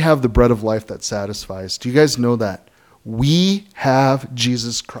 We have the bread of life that satisfies. Do you guys know that? We have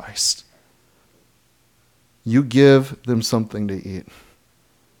Jesus Christ. You give them something to eat.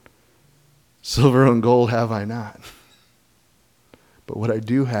 Silver and gold have I not. But what I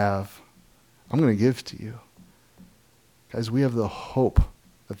do have, I'm going to give to you. Guys, we have the hope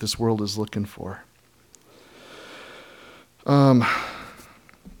that this world is looking for. 5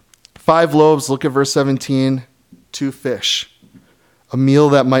 loaves, look at verse 17, 2 fish. A meal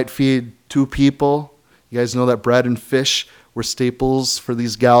that might feed 2 people. You guys know that bread and fish were staples for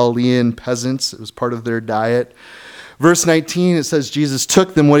these Galilean peasants. It was part of their diet. Verse 19, it says, Jesus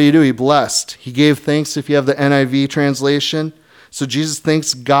took them. What do? He blessed. He gave thanks if you have the NIV translation. So Jesus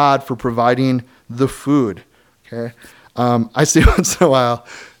thanks God for providing the food. Okay. I say once in a while,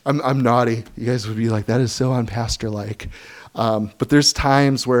 I'm naughty. You guys would be like, that is so unpastor-like. But there's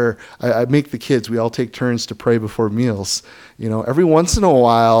times where I make the kids, we all take turns to pray before meals. You know, every once in a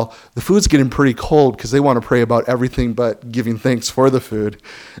while, the food's getting pretty cold because they want to pray about everything but giving thanks for the food.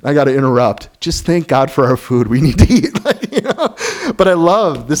 And I got to interrupt. Just thank God for our food. We need to eat. But I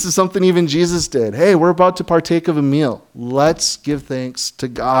love, this is something even Jesus did. Hey, we're about to partake of a meal. Let's give thanks to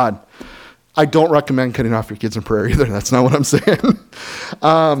God. I don't recommend cutting off your kids in prayer either. That's not what I'm saying.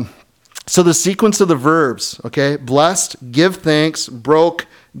 So the sequence of the verbs, okay? Blessed, give thanks, broke,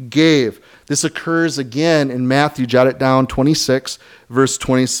 gave. This occurs again in Matthew, jot it down, 26, verse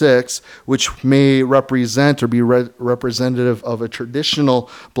 26, which may represent or be representative of a traditional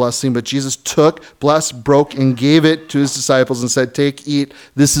blessing. But Jesus took, blessed, broke, and gave it to his disciples and said, take, eat,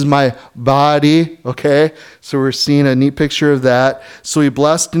 this is my body, okay? So we're seeing a neat picture of that. So he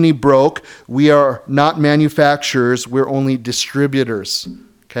blessed and he broke. We are not manufacturers, we're only distributors,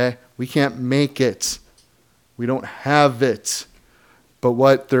 okay? We can't make it. We don't have it. But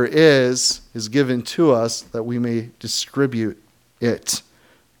what there is given to us that we may distribute. it.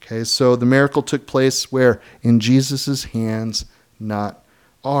 Okay, so the miracle took place where? In Jesus' hands, not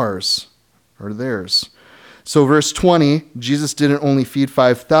ours or theirs. So verse 20, Jesus didn't only feed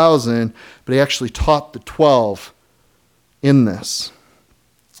 5,000, but he actually taught the 12 in this.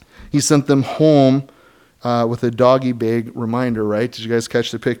 He sent them home with a doggy bag reminder, right? Did you guys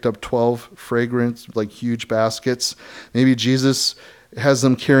catch they picked up 12 fragrant, like huge baskets? Maybe Jesus has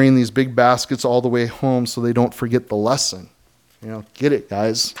them carrying these big baskets all the way home so they don't forget the lesson. Get it,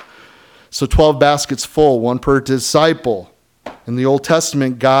 guys. So 12 baskets full, one per disciple. In the Old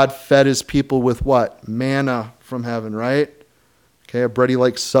Testament, God fed his people with what? Manna from heaven, right? Okay, a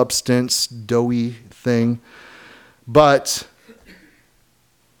bready-like substance, doughy thing. But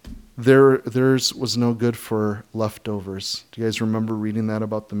theirs was no good for leftovers. Do you guys remember reading that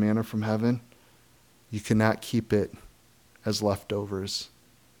about the manna from heaven? You cannot keep it as leftovers.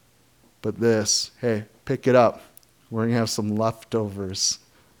 But this, hey, pick it up. We're going to have some leftovers.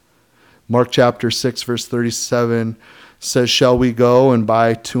 Mark chapter 6, verse 37 says, shall we go and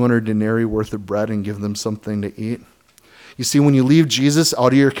buy 200 denarii worth of bread and give them something to eat? You see, when you leave Jesus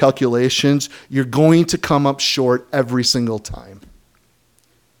out of your calculations, you're going to come up short every single time.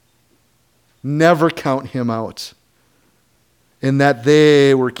 Never count him out. In that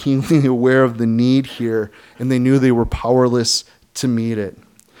they were keenly aware of the need here, and they knew they were powerless to meet it.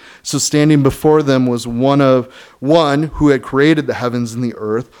 So standing before them was one who had created the heavens and the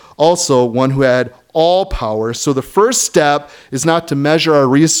earth, also one who had all power. So the first step is not to measure our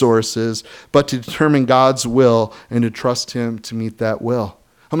resources, but to determine God's will and to trust him to meet that will.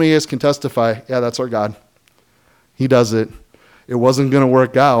 How many of you guys can testify, yeah, that's our God. He does it. It wasn't going to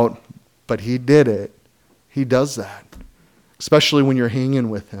work out, but he did it. He does that, especially when you're hanging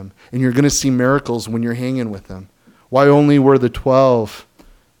with him. And you're going to see miracles when you're hanging with him. Why only were the 12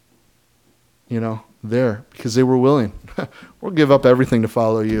 there? Because they were willing. We'll give up everything to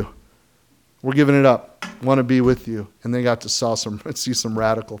follow you. We're giving it up. Want to be with you. And they got to see some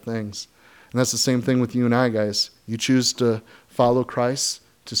radical things. And that's the same thing with you and I, guys. You choose to follow Christ,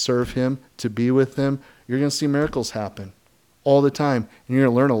 to serve him, to be with him, you're going to see miracles happen all the time. And you're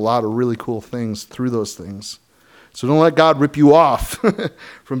going to learn a lot of really cool things through those things. So don't let God rip you off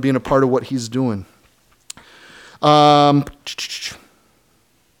from being a part of what he's doing.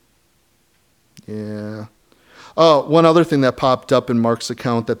 Yeah. Oh, one other thing that popped up in Mark's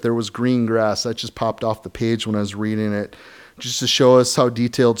account, that there was green grass. That just popped off the page when I was reading it. Just to show us how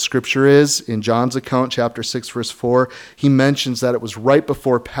detailed Scripture is. In John's account, chapter 6, verse 4, he mentions that it was right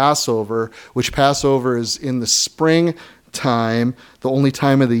before Passover, which Passover is in the springtime, the only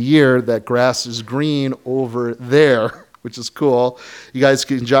time of the year that grass is green over there, which is cool. You guys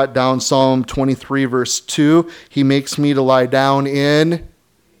can jot down Psalm 23, verse 2. He makes me to lie down in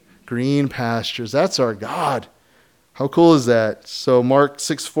green pastures. That's our God. How cool is that? So Mark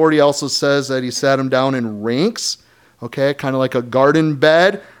 6:40 also says that he sat him down in ranks. Okay, kind of like a garden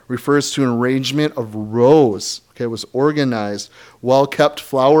bed, refers to an arrangement of rows. Okay, it was organized, well-kept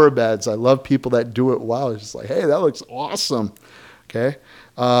flower beds. I love people that do it well. It's just like, hey, that looks awesome. Okay,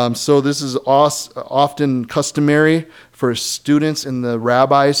 so this is often customary for students and the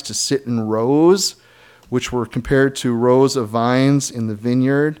rabbis to sit in rows, which were compared to rows of vines in the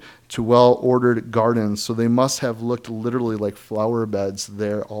vineyard to well-ordered gardens. So they must have looked literally like flower beds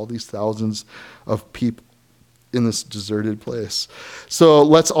there, all these thousands of people in this deserted place. So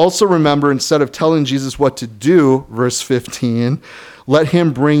let's also remember, instead of telling Jesus what to do, verse 15, let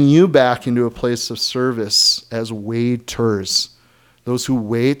him bring you back into a place of service as waiters. Those who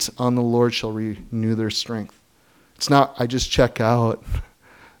wait on the Lord shall renew their strength. It's not, I just check out.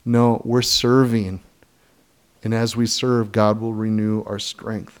 No, we're serving. And as we serve, God will renew our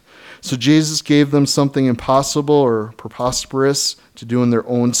strength. So Jesus gave them something impossible or preposterous to do in their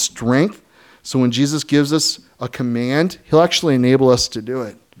own strength. So when Jesus gives us a command, he'll actually enable us to do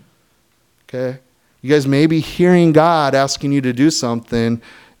it. Okay? You guys may be hearing God asking you to do something,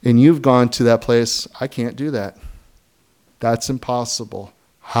 and you've gone to that place, I can't do that. That's impossible.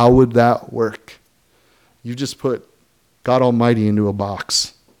 How would that work? You just put God Almighty into a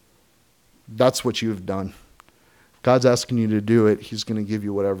box. That's what you've done. God's asking you to do it, he's going to give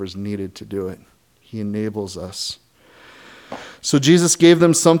you whatever's needed to do it. He enables us. So Jesus gave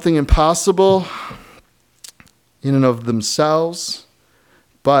them something impossible in and of themselves,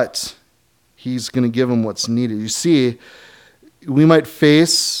 but he's going to give them what's needed. You see, we might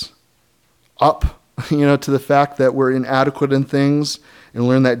face up, to the fact that we're inadequate in things and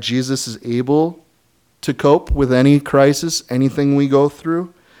learn that Jesus is able to cope with any crisis, anything we go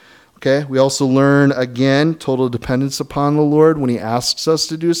through. Okay, we also learn, again, total dependence upon the Lord when he asks us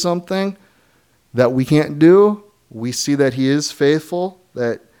to do something that we can't do. we see that he is faithful,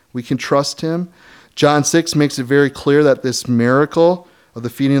 that we can trust him. John 6 makes it very clear that this miracle of the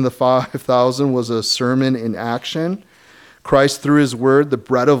feeding of the 5,000 was a sermon in action. Christ, through his word, the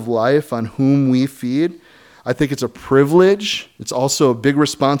bread of life on whom we feed. I think it's a privilege. It's also a big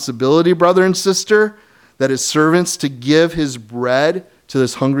responsibility, brother and sister, that as servants to give his bread to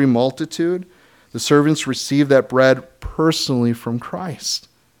this hungry multitude. The servants receive that bread personally from Christ.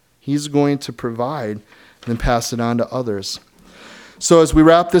 He's going to provide and then pass it on to others. So as we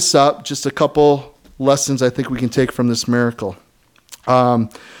wrap this up, just a couple lessons I think we can take from this miracle.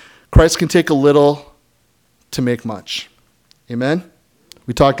 Christ can take a little to make much. Amen?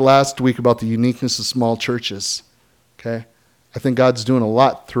 We talked last week about the uniqueness of small churches. Okay? I think God's doing a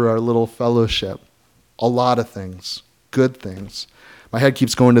lot through our little fellowship. A lot of things. Good things. My head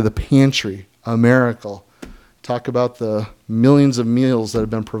keeps going to the pantry. A miracle. Talk about the millions of meals that have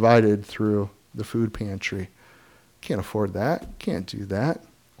been provided through the food pantry. Can't afford that. Can't do that.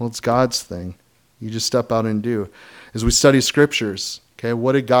 Well, it's God's thing. You just step out and do. As we study scriptures, okay,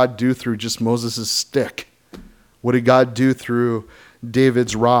 what did God do through just Moses' stick? What did God do through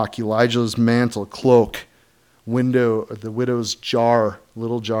David's rock, Elijah's mantle, cloak, the widow's jar,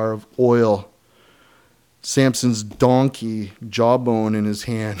 little jar of oil, Samson's donkey, jawbone in his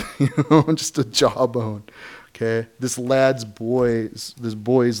hand, just a jawbone. Okay, this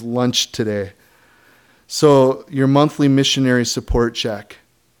boy's lunch today. So your monthly missionary support check,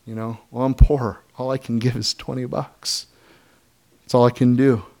 well, I'm poor. All I can give is $20. That's all I can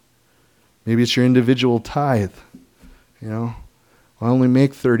do. Maybe it's your individual tithe. I only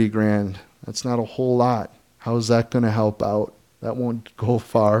make 30 grand. That's not a whole lot. How is that going to help out? That won't go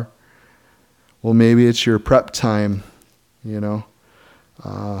far. Well, maybe it's your prep time, that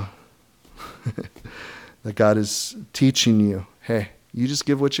God is teaching you. Hey, you just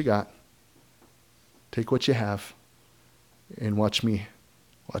give what you got. Take what you have and watch me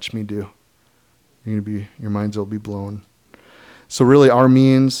do. Your minds will be blown. So really our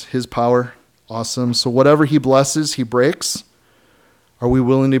means, his power, awesome. So whatever he blesses, he breaks. Are we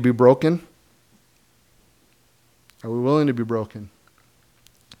willing to be broken? Are we willing to be broken?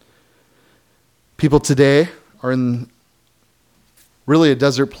 People today are in really a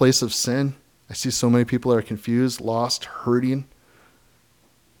desert place of sin. I see so many people that are confused, lost, hurting.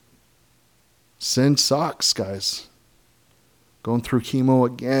 Sin sucks, guys. Going through chemo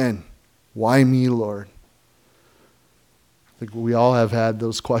again. Why me, Lord? I think we all have had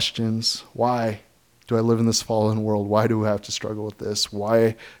those questions. Why do I live in this fallen world? Why do I have to struggle with this?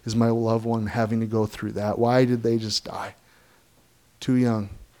 Why is my loved one having to go through that? Why did they just die? Too young.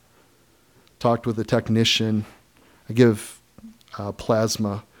 Talked with a technician. I give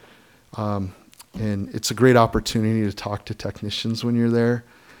plasma, and it's a great opportunity to talk to technicians when you're there.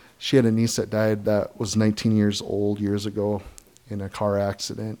 She had a niece that died that was 19 years old years ago in a car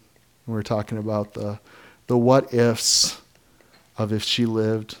accident. We were talking about the what ifs of if she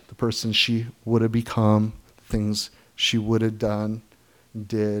lived, the person she would have become, things she would have done,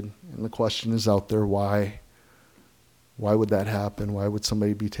 did. And the question is out there, why? Why would that happen? Why would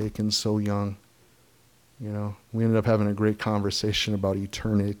somebody be taken so young? We ended up having a great conversation about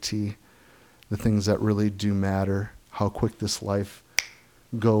eternity, the things that really do matter, how quick this life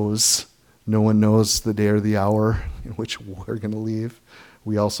goes. No one knows the day or the hour in which we're going to leave.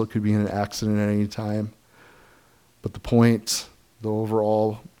 We also could be in an accident at any time. But the point, the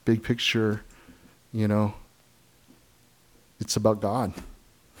overall big picture, it's about God.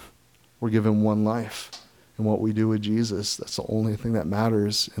 We're given one life. And what we do with Jesus, that's the only thing that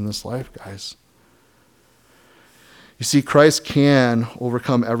matters in this life, guys. You see, Christ can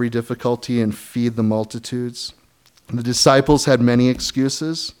overcome every difficulty and feed the multitudes. The disciples had many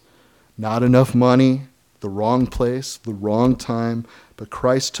excuses. Not enough money, the wrong place, the wrong time. But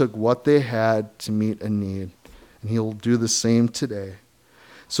Christ took what they had to meet a need. And he'll do the same today.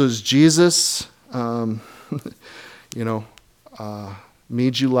 So as Jesus, made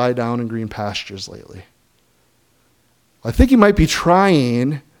you lie down in green pastures lately? I think he might be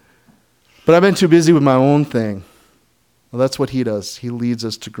trying, but I've been too busy with my own thing. Well, that's what he does. He leads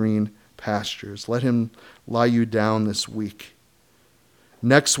us to green pastures. Let him lie you down this week.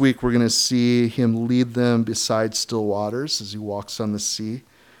 Next week, we're going to see him lead them beside still waters as he walks on the sea.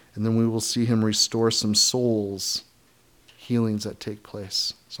 And then we will see him restore some souls, healings that take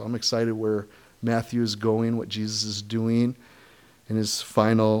place. So I'm excited where Matthew is going, what Jesus is doing in his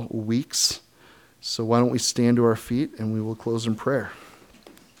final weeks. So why don't we stand to our feet and we will close in prayer.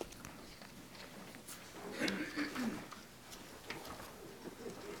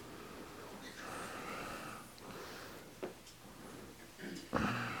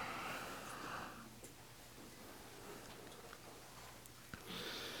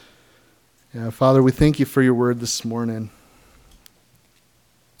 Yeah, Father, we thank you for your word this morning.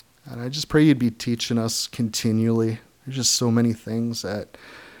 And I just pray you'd be teaching us continually. There's just so many things that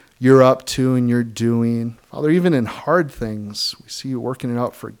you're up to and you're doing. Father, even in hard things, we see you working it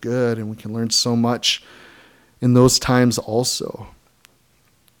out for good, and we can learn so much in those times also.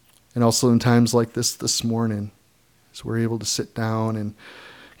 And also in times like this morning, as we're able to sit down and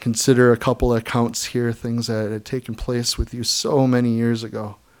consider a couple of accounts here, things that had taken place with you so many years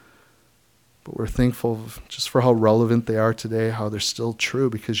ago. But we're thankful just for how relevant they are today, how they're still true,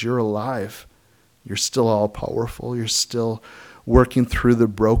 because you're alive. You're still all-powerful. You're still working through the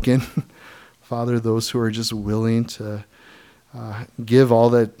broken. Father, those who are just willing to give all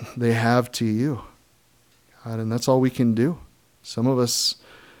that they have to you. God, and that's all we can do. Some of us,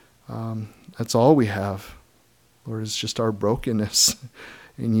 that's all we have. Lord, it's just our brokenness.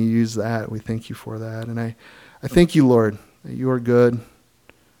 And you use that. We thank you for that. And I thank you, Lord, that you are good.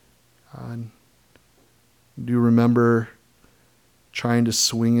 I do remember trying to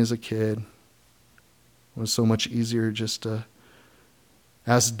swing as a kid. It was so much easier just to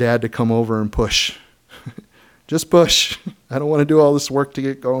ask Dad to come over and push. Just push. I don't want to do all this work to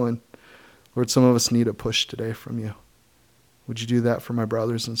get going. Lord, some of us need a push today from you. Would you do that for my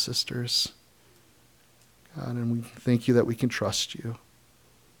brothers and sisters? God, and we thank you that we can trust you,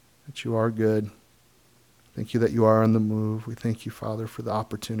 that you are good. Thank you that you are on the move. We thank you, Father, for the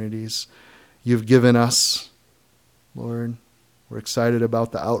opportunities you've given us. Lord, we're excited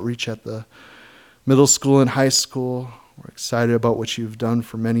about the outreach at the middle school and high school. We're excited about what you've done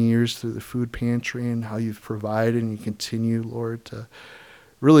for many years through the food pantry and how you've provided, and you continue, Lord, to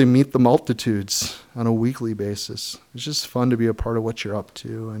really meet the multitudes on a weekly basis. It's just fun to be a part of what you're up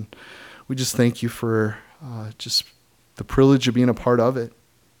to, and we just thank you for just the privilege of being a part of it.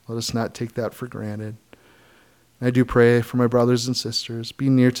 Let us not take that for granted. I do pray for my brothers and sisters. Be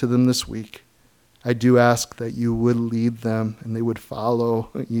near to them this week. I do ask that you would lead them and they would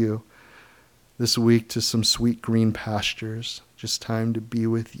follow you this week to some sweet green pastures. Just time to be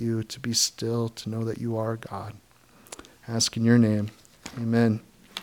with you, to be still, to know that you are God. I ask in your name. Amen.